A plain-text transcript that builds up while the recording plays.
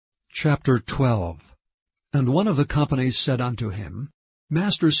Chapter 12. And one of the company said unto him,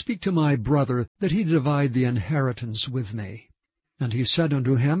 Master, speak to my brother, that he divide the inheritance with me. And he said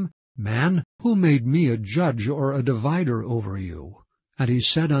unto him, Man, who made me a judge or a divider over you? And he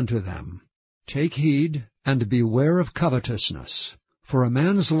said unto them, Take heed, and beware of covetousness. For a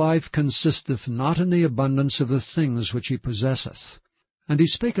man's life consisteth not in the abundance of the things which he possesseth. And he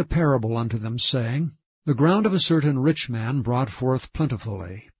spake a parable unto them, saying, The ground of a certain rich man brought forth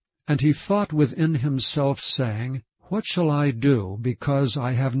plentifully. And he thought within himself, saying, What shall I do, because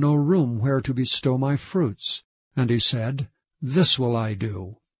I have no room where to bestow my fruits? And he said, This will I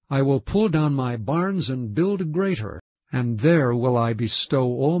do. I will pull down my barns and build greater, and there will I bestow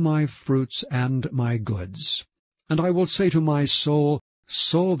all my fruits and my goods. And I will say to my soul,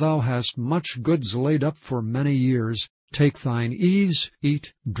 Soul, thou hast much goods laid up for many years. Take thine ease,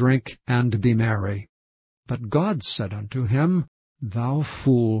 eat, drink, and be merry. But God said unto him, Thou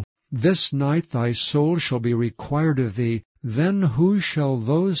fool, this night thy soul shall be required of thee. Then whose shall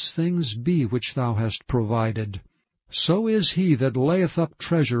those things be which thou hast provided? So is he that layeth up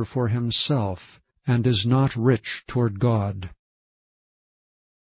treasure for himself, and is not rich toward God.